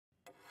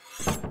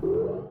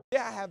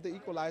Yeah, I have the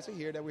Equalizer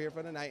here that we're here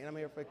for tonight, and I'm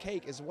here for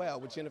Cake as well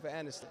with Jennifer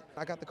Aniston.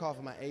 I got the call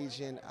from my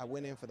agent. I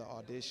went in for the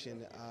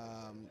audition.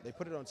 They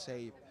put it on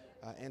tape.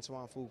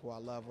 Antoine Fuqua, I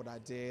love what I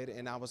did,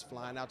 and I was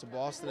flying out to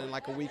Boston in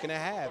like a week and a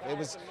half.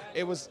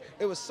 It was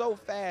so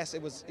fast.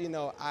 It was, you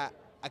know,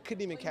 I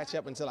couldn't even catch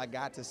up until I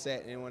got to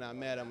set, and when I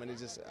met him, and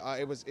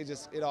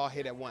it all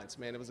hit at once,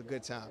 man. It was a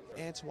good time.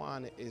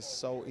 Antoine he's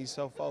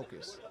so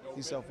focused.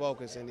 He's so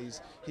focused, and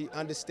he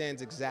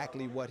understands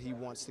exactly what he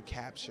wants to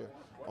capture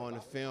on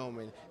the film,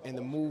 and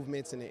the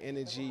movements and the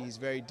energy. He's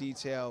very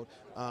detailed,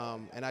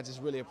 and I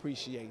just really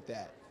appreciate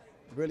that.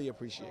 Really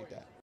appreciate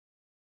that.